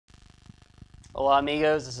Hola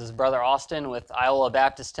amigos, this is Brother Austin with Iowa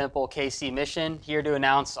Baptist Temple KC Mission, here to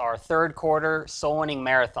announce our third quarter soul winning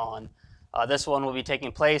marathon. This one will be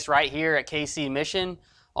taking place right here at KC Mission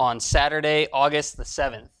on Saturday, August the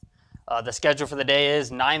 7th. The schedule for the day is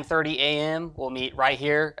 9:30 a.m. We'll meet right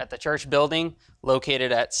here at the church building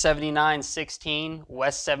located at 7916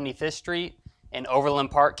 West 75th Street in Overland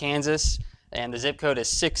Park, Kansas, and the zip code is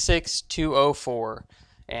 66204.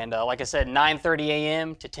 And like I said, 9:30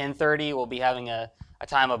 a.m. to 10:30, we'll be having a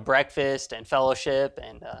time of breakfast and fellowship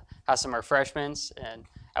and have some refreshments. And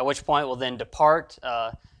at which point we'll then depart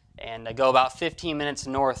and go about 15 minutes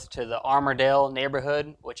north to the Armourdale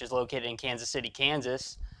neighborhood, which is located in Kansas City,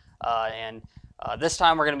 Kansas. And this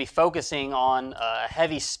time we're going to be focusing on a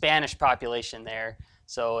heavy Spanish population there.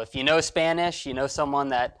 So if you know Spanish, you know someone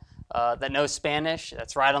that knows Spanish,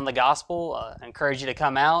 that's right on the gospel. I encourage you to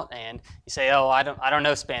come out. And you say, "Oh, I don't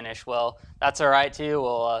know Spanish." Well, that's all right too.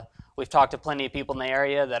 Well, we've talked to plenty of people in the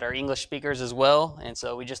area that are English speakers as well, and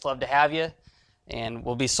so we just love to have you. And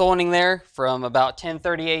we'll be soul winning there from about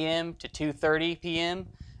 10:30 a.m. to 2:30 p.m.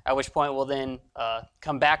 At which point we'll then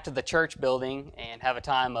come back to the church building and have a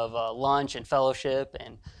time of lunch and fellowship,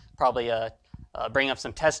 and probably bring up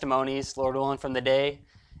some testimonies, Lord willing, from the day.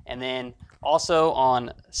 And then also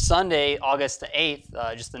on Sunday, August the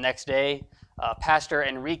 8th, just the next day, Pastor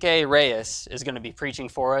Enrique Reyes is going to be preaching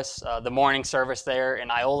for us the morning service there in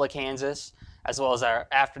Iola, Kansas, as well as our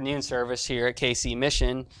afternoon service here at KC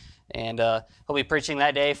Mission. And he'll be preaching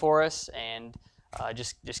that day for us. And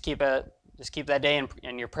just keep that day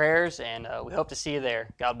in your prayers, and we hope to see you there.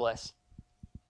 God bless.